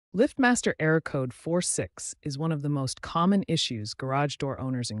LiftMaster Error Code 46 is one of the most common issues garage door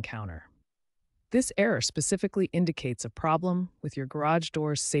owners encounter. This error specifically indicates a problem with your garage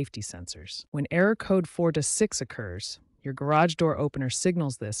door's safety sensors. When error code 46 occurs, your garage door opener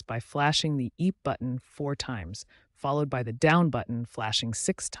signals this by flashing the "eep" button 4 times, followed by the "down" button flashing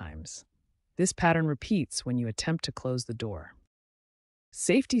 6 times. This pattern repeats when you attempt to close the door.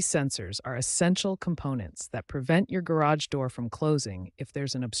 Safety sensors are essential components that prevent your garage door from closing if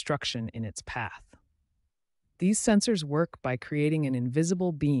there's an obstruction in its path. These sensors work by creating an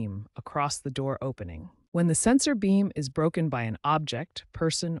invisible beam across the door opening. When the sensor beam is broken by an object,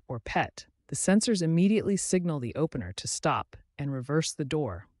 person, or pet, the sensors immediately signal the opener to stop and reverse the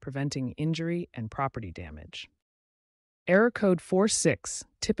door, preventing injury and property damage. Error code 46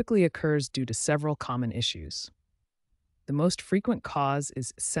 typically occurs due to several common issues. The most frequent cause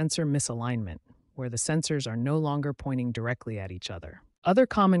is sensor misalignment, where the sensors are no longer pointing directly at each other. Other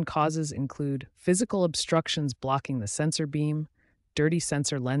common causes include physical obstructions blocking the sensor beam, dirty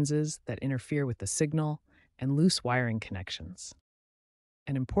sensor lenses that interfere with the signal, and loose wiring connections.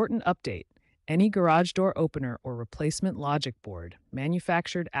 An important update: any garage door opener or replacement logic board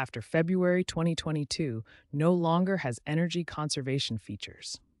manufactured after February 2022 no longer has energy conservation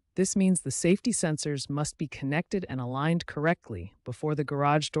features. This means the safety sensors must be connected and aligned correctly before the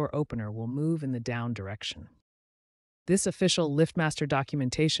garage door opener will move in the down direction. This official LiftMaster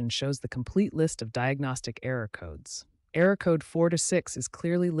documentation shows the complete list of diagnostic error codes. Error code 46 is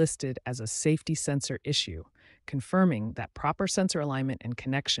clearly listed as a safety sensor issue, confirming that proper sensor alignment and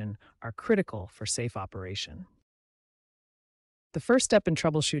connection are critical for safe operation. The first step in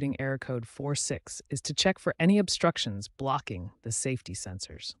troubleshooting error code 46 is to check for any obstructions blocking the safety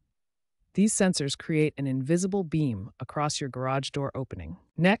sensors. These sensors create an invisible beam across your garage door opening.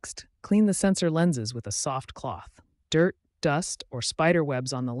 Next, clean the sensor lenses with a soft cloth. Dirt, dust, or spider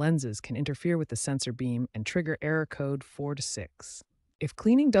webs on the lenses can interfere with the sensor beam and trigger error code 46. If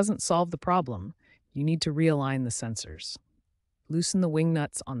cleaning doesn't solve the problem, you need to realign the sensors. Loosen the wing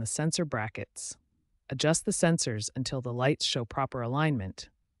nuts on the sensor brackets. Adjust the sensors until the lights show proper alignment,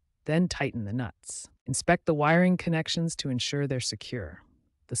 then tighten the nuts. Inspect the wiring connections to ensure they're secure.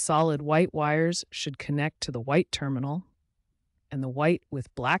 The solid white wires should connect to the white terminal, and the white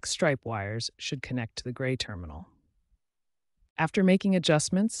with black stripe wires should connect to the gray terminal. After making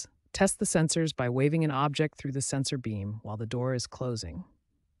adjustments, test the sensors by waving an object through the sensor beam while the door is closing.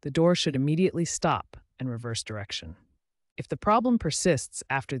 The door should immediately stop and reverse direction. If the problem persists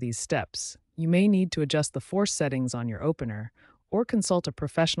after these steps, you may need to adjust the force settings on your opener or consult a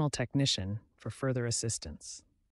professional technician for further assistance.